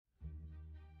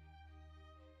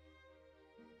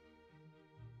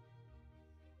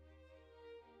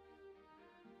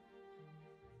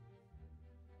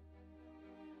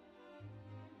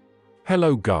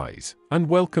Hello guys, and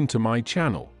welcome to my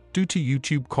channel. Due to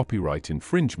YouTube copyright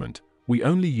infringement, we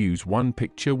only use one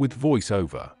picture with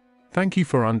voiceover. Thank you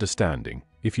for understanding.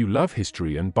 If you love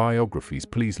history and biographies,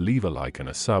 please leave a like and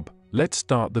a sub. Let's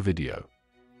start the video.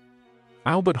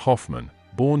 Albert Hofmann,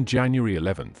 born January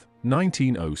 11,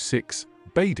 1906,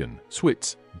 Baden,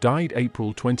 Swiss, died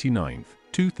April 29,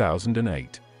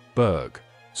 2008, Berg,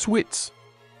 Swiss.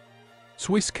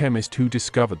 Swiss chemist who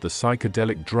discovered the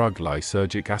psychedelic drug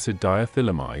lysergic acid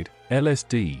diethylamide,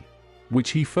 LSD, which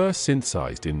he first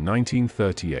synthesized in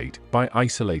 1938 by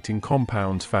isolating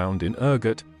compounds found in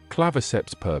ergot,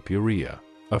 Claviceps purpurea,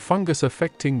 a fungus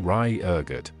affecting rye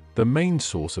ergot, the main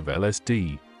source of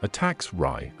LSD, attacks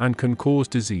rye and can cause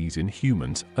disease in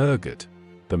humans. Ergot,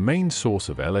 the main source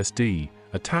of LSD,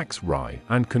 attacks rye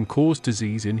and can cause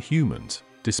disease in humans,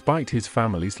 despite his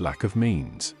family's lack of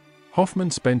means.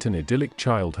 Hofmann spent an idyllic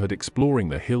childhood exploring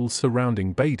the hills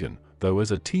surrounding Baden, though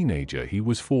as a teenager he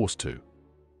was forced to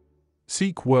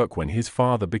seek work when his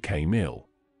father became ill.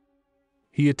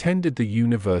 He attended the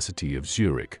University of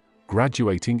Zurich,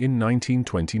 graduating in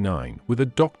 1929 with a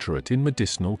doctorate in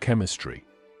medicinal chemistry.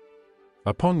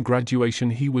 Upon graduation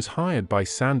he was hired by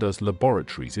Sandoz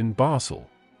Laboratories in Basel,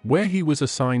 where he was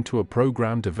assigned to a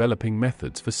program developing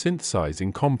methods for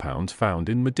synthesizing compounds found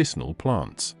in medicinal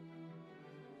plants.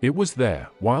 It was there,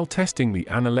 while testing the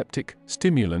analeptic,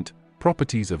 stimulant,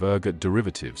 properties of ergot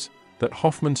derivatives, that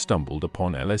Hofmann stumbled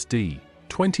upon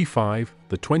LSD-25,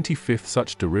 the 25th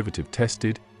such derivative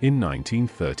tested, in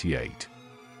 1938.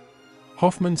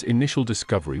 Hofmann's initial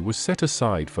discovery was set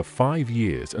aside for 5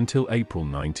 years until April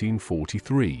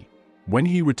 1943, when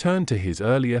he returned to his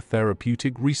earlier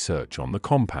therapeutic research on the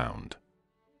compound.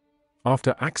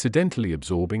 After accidentally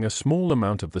absorbing a small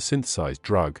amount of the synthesized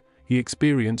drug, he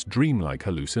experienced dreamlike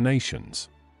hallucinations.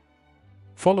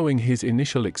 Following his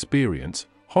initial experience,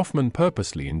 Hofmann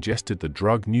purposely ingested the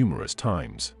drug numerous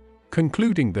times,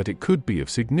 concluding that it could be of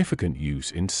significant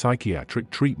use in psychiatric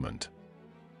treatment.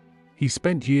 He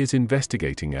spent years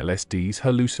investigating LSD's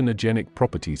hallucinogenic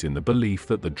properties in the belief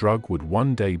that the drug would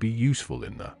one day be useful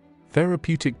in the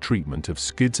therapeutic treatment of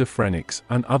schizophrenics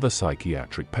and other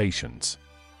psychiatric patients.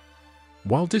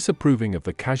 While disapproving of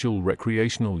the casual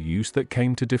recreational use that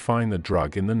came to define the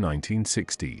drug in the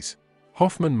 1960s,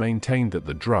 Hofmann maintained that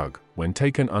the drug, when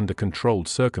taken under controlled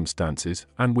circumstances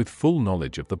and with full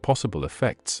knowledge of the possible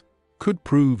effects, could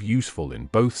prove useful in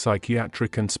both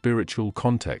psychiatric and spiritual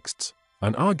contexts,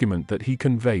 an argument that he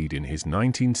conveyed in his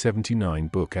 1979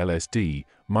 book LSD,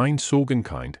 Mein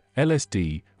Sorgenkind,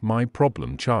 LSD, My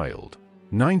Problem Child,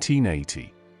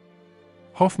 1980.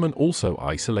 Hofmann also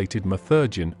isolated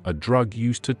methergin, a drug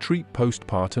used to treat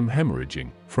postpartum hemorrhaging,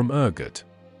 from ergot.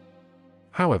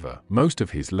 However, most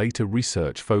of his later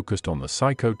research focused on the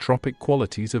psychotropic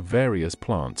qualities of various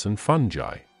plants and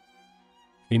fungi.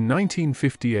 In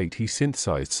 1958 he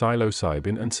synthesized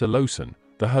psilocybin and psilocin,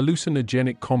 the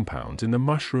hallucinogenic compounds in the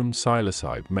mushroom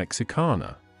Psilocybe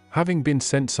mexicana, having been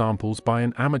sent samples by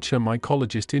an amateur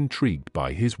mycologist intrigued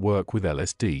by his work with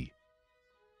LSD.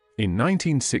 In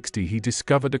 1960 he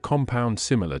discovered a compound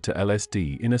similar to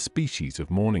LSD in a species of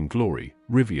morning glory,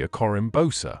 Rivia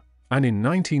corymbosa, and in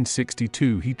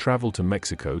 1962 he traveled to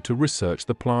Mexico to research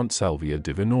the plant Salvia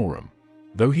divinorum,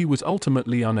 though he was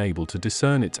ultimately unable to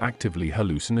discern its actively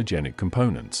hallucinogenic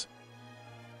components.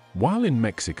 While in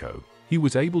Mexico, he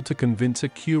was able to convince a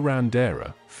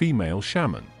curandera, female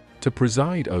shaman, to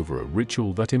preside over a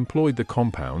ritual that employed the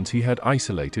compounds he had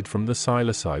isolated from the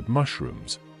psilocybe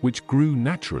mushrooms, which grew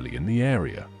naturally in the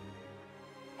area.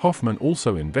 Hofmann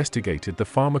also investigated the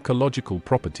pharmacological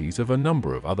properties of a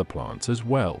number of other plants as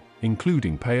well,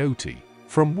 including peyote,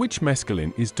 from which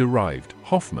mescaline is derived.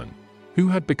 Hofmann, who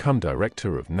had become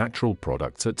director of natural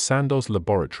products at Sandoz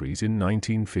Laboratories in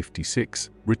 1956,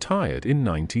 retired in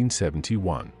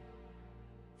 1971.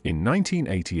 In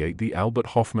 1988, the Albert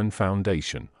Hofmann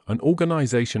Foundation, an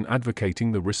organization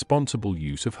advocating the responsible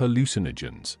use of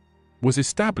hallucinogens, was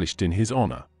established in his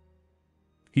honor.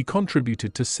 He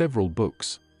contributed to several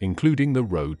books, including The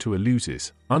Road to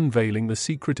Eleusis, Unveiling the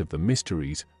Secret of the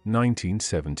Mysteries,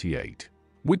 1978,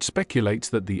 which speculates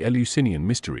that the Eleusinian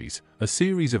Mysteries, a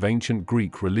series of ancient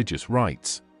Greek religious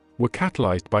rites, were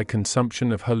catalyzed by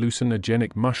consumption of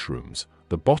hallucinogenic mushrooms,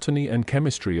 The Botany and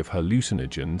Chemistry of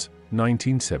Hallucinogens,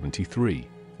 1973,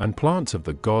 and Plants of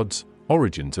the Gods,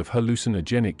 Origins of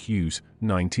Hallucinogenic Use,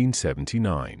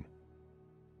 1979.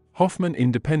 Hofmann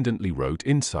independently wrote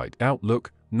Insight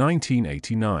Outlook,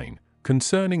 1989,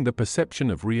 concerning the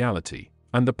perception of reality,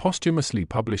 and the posthumously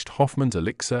published Hofmann's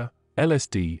Elixir,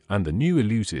 LSD and the New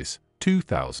Eleusis,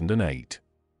 2008.